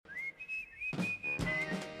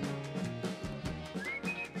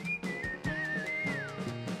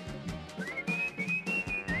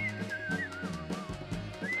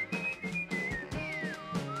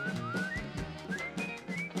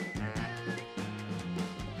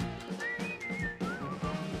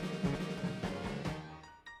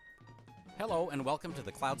Hello and welcome to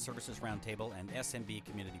the Cloud Services Roundtable and SMB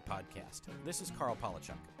Community Podcast. This is Carl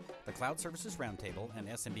Polachuk. The Cloud Services Roundtable and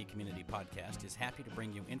SMB Community Podcast is happy to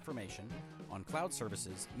bring you information on cloud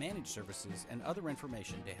services, managed services, and other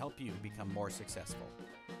information to help you become more successful.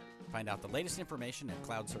 Find out the latest information at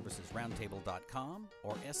cloudservicesroundtable.com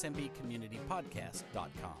or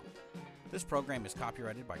smbcommunitypodcast.com. This program is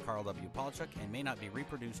copyrighted by Carl W. Polachuk and may not be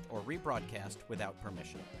reproduced or rebroadcast without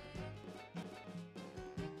permission.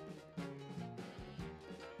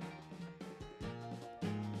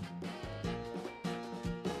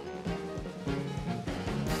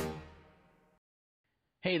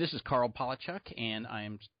 Hey, this is Carl Polachuk, and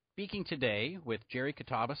I'm speaking today with Jerry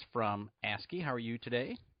Katabas from ASCII. How are you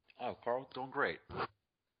today? Oh, Carl, doing great.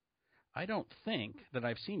 I don't think that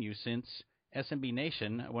I've seen you since SMB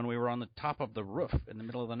Nation when we were on the top of the roof in the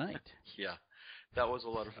middle of the night. Yeah, that was a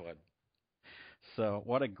lot of fun. So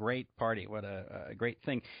what a great party. What a great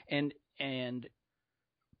thing. And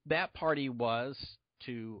that party was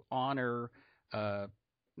to honor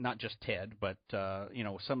not just Ted, but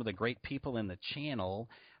some of the great people in the channel.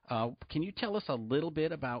 Can you tell us a little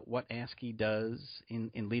bit about what ASCII does in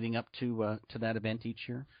leading up to that event each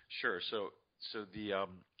year? Sure. So the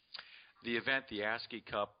event, the ASCII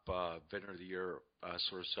Cup Vendor of the Year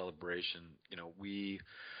sort of celebration, we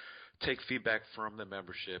take feedback from the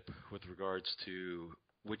membership with regards to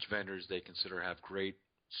which vendors they consider have great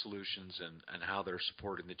solutions and how they're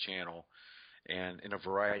supporting the channel, and in a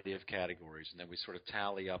variety of categories. And then we sort of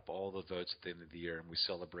tally up all the votes at the end of the year, and we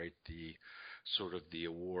celebrate the sort of the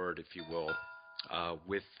award, if you will,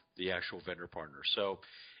 with the actual vendor partner. So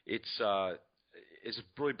it's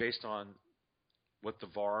really based on what the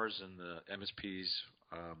VARs and the MSPs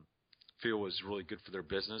feel is really good for their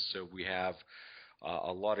business. So we have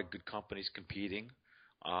a lot of good companies competing.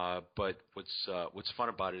 But what's fun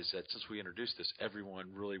about it is that since we introduced this,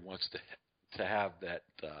 everyone really wants to have that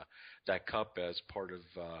cup as part of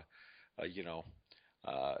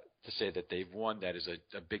to say that they've won. That is a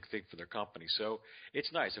big thing for their company. So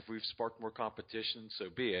it's nice. If we've sparked more competition,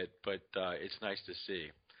 so be it. But it's nice to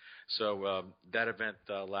see. So that event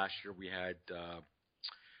last year we had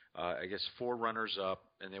I guess 4 runners up,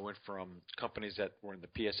 and they went from companies that were in the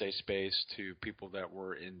PSA space to people that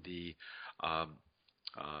were in the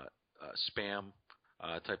spam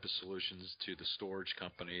type of solutions to the storage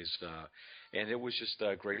companies, and it was just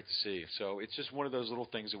great to see. So it's just one of those little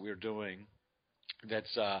things that we're doing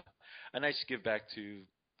that's a nice give back to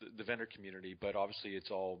the vendor community, but obviously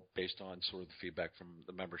it's all based on sort of the feedback from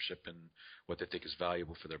the membership and what they think is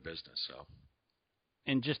valuable for their business. So.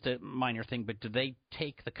 And just a minor thing, but do they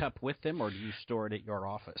take the cup with them, or do you store it at your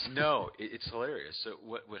office? No, it's hilarious. So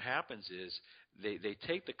what happens is they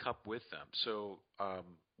take the cup with them. So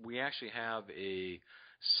we actually have a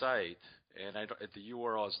site, and the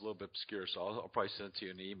URL is a little bit obscure, so I'll probably send it to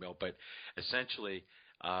you in an email. But essentially,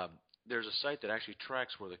 there's a site that actually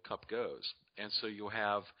tracks where the cup goes, and so you'll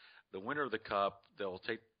have the winner of the cup. They'll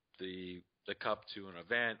take the cup to an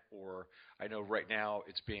event, or I know right now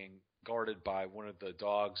it's being guarded by one of the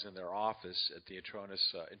dogs in their office at the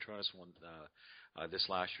Intronis one this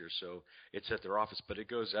last year. So it's at their office, but it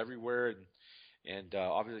goes everywhere, and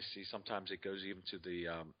obviously sometimes it goes even to the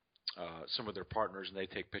some of their partners, and they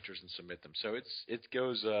take pictures and submit them. So it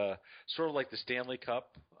goes sort of like the Stanley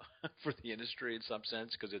Cup for the industry in some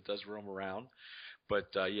sense, because it does roam around.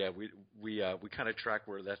 But yeah, we kind of track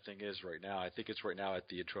where that thing is right now. I think it's right now at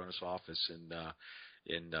the Intronis office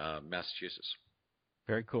in Massachusetts.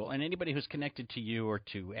 Very cool. And anybody who's connected to you or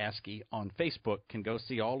to ASCII on Facebook can go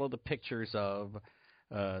see all of the pictures of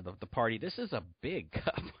the party. This is a big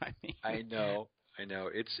cup. I know.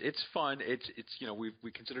 It's fun. It's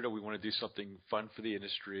we considered that we want to do something fun for the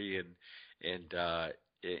industry, and at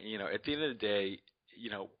the end of the day,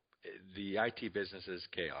 the IT business is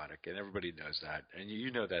chaotic, and everybody knows that, and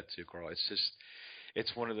you know that too, Carl.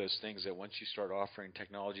 It's one of those things that once you start offering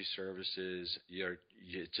technology services,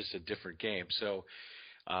 it's just a different game. So,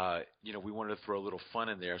 we wanted to throw a little fun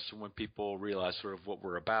in there. So when people realize sort of what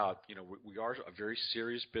we're about, we are a very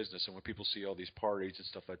serious business. And when people see all these parties and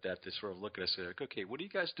stuff like that, they sort of look at us and say, like, okay, what do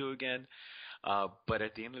you guys do again? But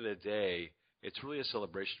at the end of the day, it's really a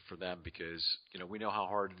celebration for them because, we know how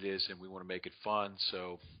hard it is and we want to make it fun.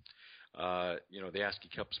 So, the ASCII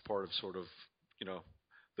Cup is part of sort of,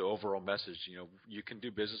 the overall message. You can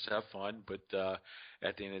do business, have fun, but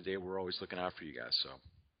at the end of the day, we're always looking out for you guys. So,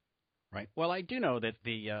 right. Well, I do know that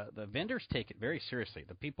the vendors take it very seriously.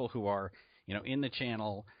 The people who are in the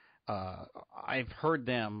channel, I've heard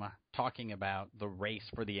them talking about the race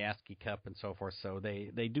for the ASCII Cup and so forth. So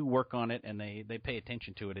they do work on it and they pay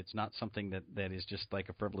attention to it. It's not something that is just like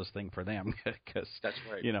a frivolous thing for them because that's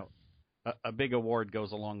right. a big award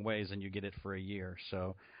goes a long ways, and you get it for a year.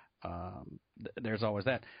 So there's always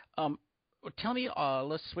that. Tell me,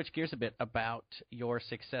 let's switch gears a bit about your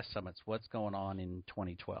success summits. What's going on in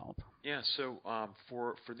 2012? Yeah, so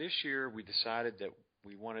for this year, we decided that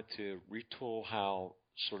we wanted to retool how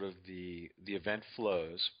sort of the event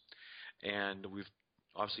flows, and we've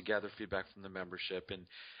obviously gathered feedback from the membership,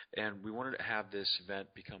 and we wanted to have this event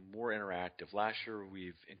become more interactive. Last year,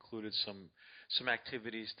 we've included some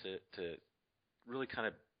activities to really kind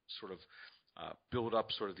of sort of build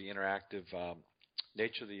up sort of the interactive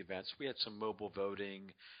nature of the events. We had some mobile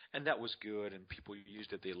voting, and that was good, and people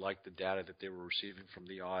used it. They liked the data that they were receiving from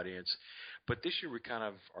the audience. But this year we kind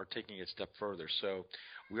of are taking it a step further. So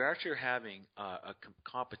we actually are having a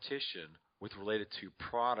competition with related to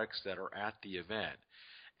products that are at the event.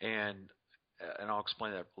 And I'll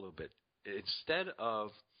explain that a little bit. Instead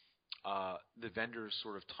of the vendors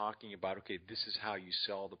sort of talking about, okay, this is how you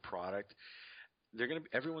sell the product,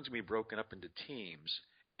 everyone's going to be broken up into teams,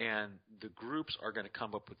 and the groups are going to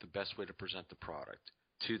come up with the best way to present the product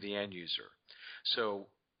to the end user. So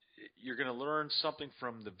you're going to learn something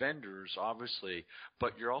from the vendors, obviously,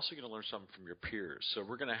 but you're also going to learn something from your peers. So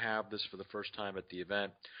we're going to have this for the first time at the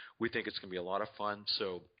event. We think it's going to be a lot of fun.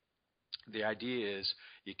 So the idea is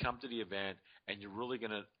you come to the event, and you're really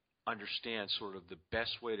going to understand sort of the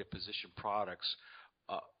best way to position products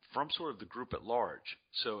from sort of the group at large.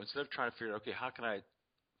 So instead of trying to figure out, okay, how can I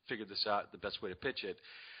figure this out, the best way to pitch it,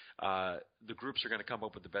 the groups are going to come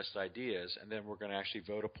up with the best ideas, and then we're going to actually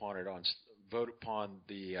vote upon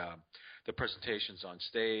the presentations on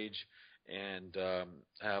stage, and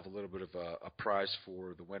have a little bit of a prize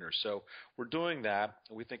for the winner. So we're doing that.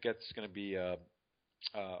 We think that's going to be a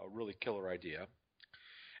really killer idea.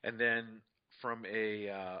 And then from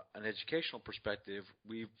an educational perspective,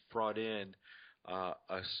 we've brought in a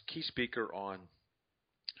key speaker on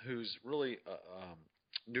who's really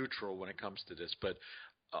neutral when it comes to this, but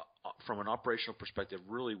from an operational perspective,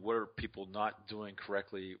 really what are people not doing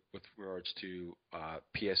correctly with regards to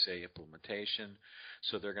PSA implementation.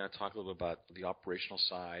 So they're going to talk a little bit about the operational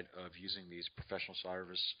side of using these professional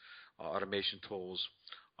service automation tools.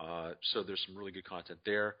 So there's some really good content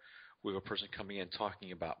there. We have a person coming in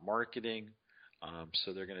talking about marketing.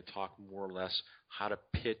 So they're going to talk more or less how to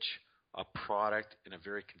pitch a product in a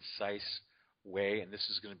very concise way, and this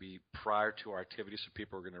is going to be prior to our activity, so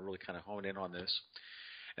people are going to really kind of hone in on this.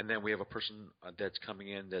 And then we have a person that's coming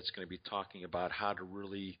in that's going to be talking about how to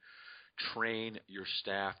really train your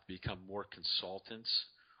staff to become more consultants.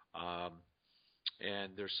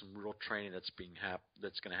 And there's some real training that's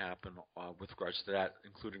going to happen with regards to that,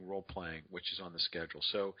 including role playing, which is on the schedule.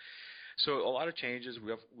 So a lot of changes.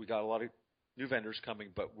 We got a lot of new vendors coming,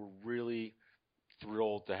 but we're really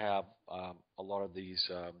thrilled to have a lot of these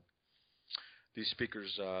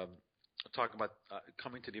speakers talking about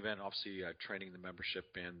coming to the event, obviously training the membership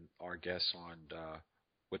and our guests on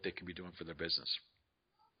what they can be doing for their business.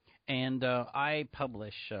 And I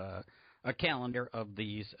publish a calendar of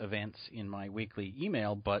these events in my weekly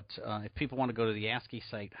email, but if people want to go to the ASCII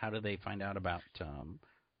site, how do they find out about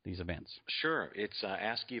these events? Sure. It's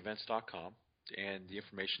ASCIIevents.com, and the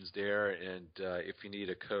information's there. And if you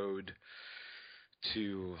need a code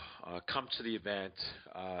to come to the event,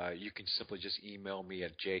 you can simply just email me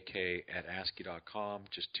at jk@ascii.com,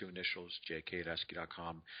 just two initials,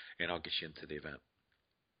 jk@ascii.com, and I'll get you into the event.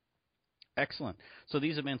 Excellent. So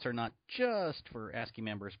these events are not just for ASCII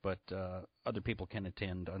members, but other people can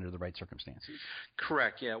attend under the right circumstances.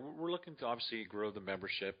 Correct. Yeah, we're looking to obviously grow the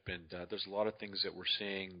membership, and there's a lot of things that we're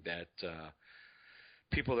seeing that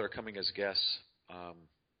people that are coming as guests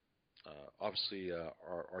obviously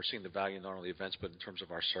are seeing the value not only events but in terms of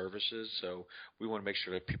our services. So we want to make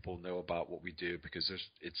sure that people know about what we do, because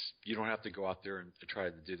you don't have to go out there and try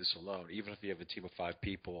to do this alone. Even if you have a team of 5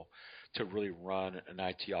 people to really run an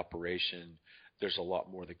IT operation, there's a lot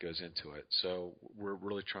more that goes into it. So we're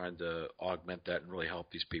really trying to augment that and really help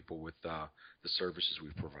these people with the services we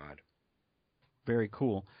provide. Very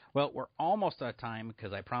cool. Well, we're almost out of time,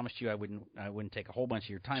 because I promised you I wouldn't take a whole bunch of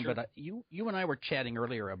your time. Sure. But you and I were chatting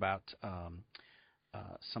earlier about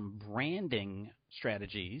some branding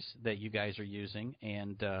strategies that you guys are using,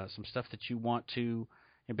 and some stuff that you want to.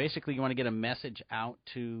 And basically, you want to get a message out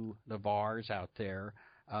to the VARs out there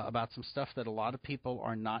about some stuff that a lot of people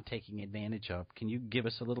are not taking advantage of. Can you give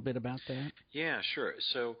us a little bit about that? Yeah, sure.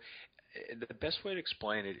 So the best way to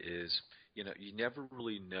explain it is, you never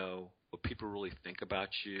really know what people really think about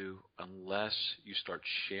you unless you start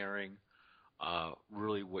sharing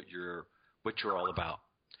really what you're all about.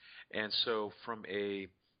 And so from a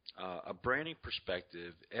branding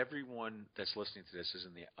perspective, everyone that's listening to this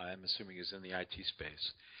I'm assuming is in the IT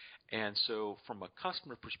space. And so, from a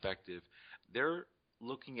customer perspective, they're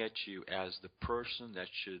looking at you as the person that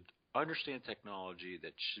should understand technology,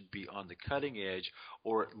 that should be on the cutting edge,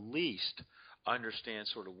 or at least understand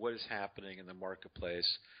sort of what is happening in the marketplace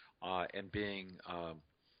and being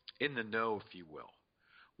in the know, if you will.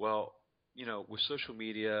 Well, with social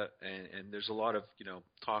media, and there's a lot of,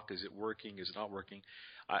 talk, is it working, is it not working?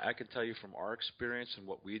 I can tell you from our experience and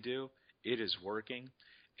what we do, it is working.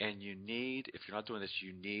 And if you're not doing this,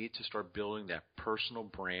 you need to start building that personal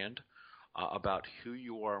brand about who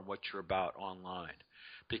you are and what you're about online.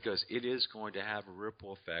 Because it is going to have a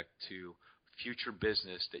ripple effect to future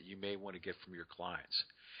business that you may want to get from your clients.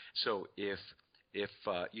 So if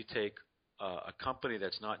you take a company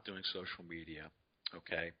that's not doing social media,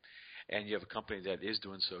 okay, and you have a company that is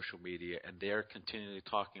doing social media, and they're continually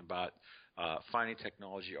talking about finding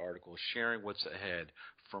technology articles, sharing what's ahead,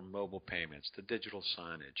 from mobile payments to digital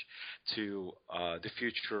signage to the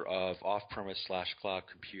future of off-premise/cloud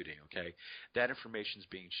computing, okay, that information is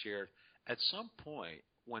being shared. At some point,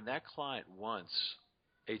 when that client wants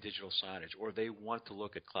a digital signage or they want to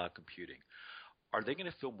look at cloud computing, are they going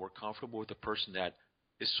to feel more comfortable with a person that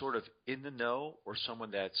is sort of in the know, or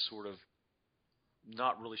someone that's sort of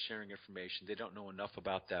not really sharing information? They don't know enough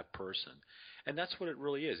about that person. And that's what it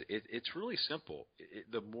really is. It's really simple.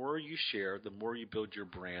 The more you share, the more you build your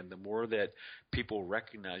brand, the more that people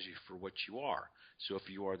recognize you for what you are. So if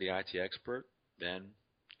you are the IT expert, then,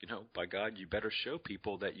 by God, you better show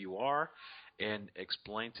people that you are and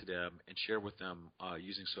explain to them and share with them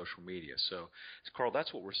using social media. So, Carl,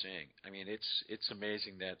 that's what we're seeing. I mean, it's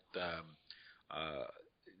amazing that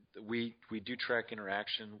we do track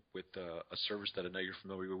interaction with a service that I know you're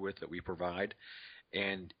familiar with that we provide,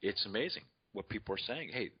 and it's amazing what people are saying.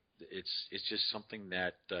 Hey, it's just something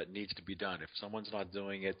that needs to be done. If someone's not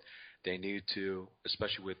doing it, they need to,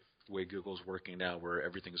 especially with the way Google's working now, where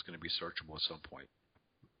everything is going to be searchable at some point.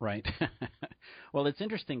 Right. Well, it's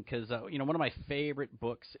interesting because, one of my favorite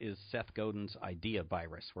books is Seth Godin's Idea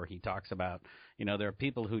Virus, where he talks about, there are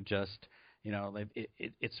people who just,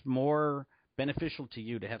 it's more beneficial to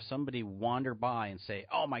you to have somebody wander by and say,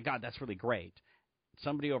 oh, my God, that's really great.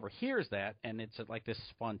 Somebody overhears that, and it's like this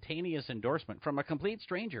spontaneous endorsement from a complete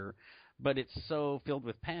stranger, but it's so filled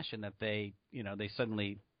with passion that they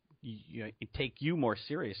suddenly take you more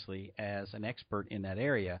seriously as an expert in that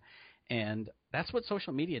area. And that's what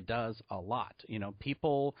social media does a lot.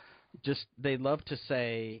 People they love to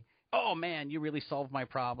say, oh, man, you really solved my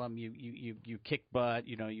problem. You kicked butt.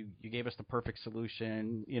 You gave us the perfect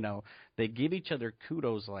solution. They give each other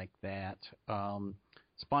kudos like that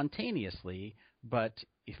spontaneously. But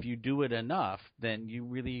if you do it enough, then you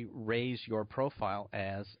really raise your profile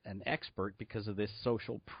as an expert because of this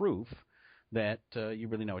social proof that you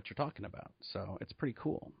really know what you're talking about. So it's pretty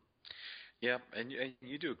cool. Yeah, and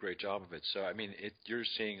you do a great job of it. So I mean, you're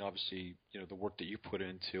seeing obviously the work that you put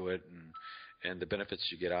into it and the benefits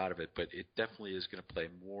you get out of it, but it definitely is going to play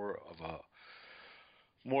more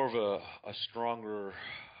of a stronger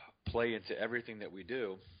play into everything that we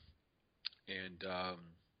do. And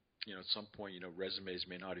at some point, resumes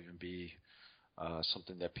may not even be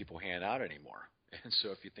something that people hand out anymore. And so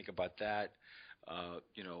if you think about that,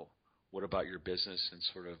 what about your business and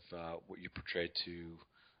sort of what you portray to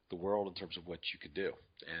the world in terms of what you could do?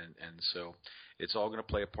 And so it's all going to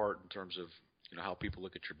play a part in terms of how people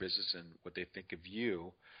look at your business and what they think of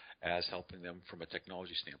you as helping them from a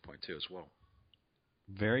technology standpoint too as well.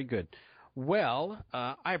 Very good. Well,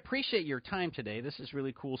 I appreciate your time today. This is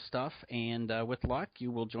really cool stuff, and with luck,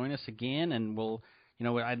 you will join us again, and we'll,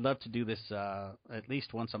 I'd love to do this at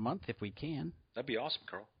least once a month if we can. That'd be awesome,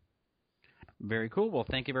 Carl. Very cool. Well,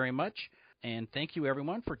 thank you very much, and thank you,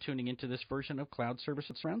 everyone, for tuning into this version of Cloud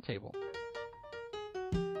Services Roundtable.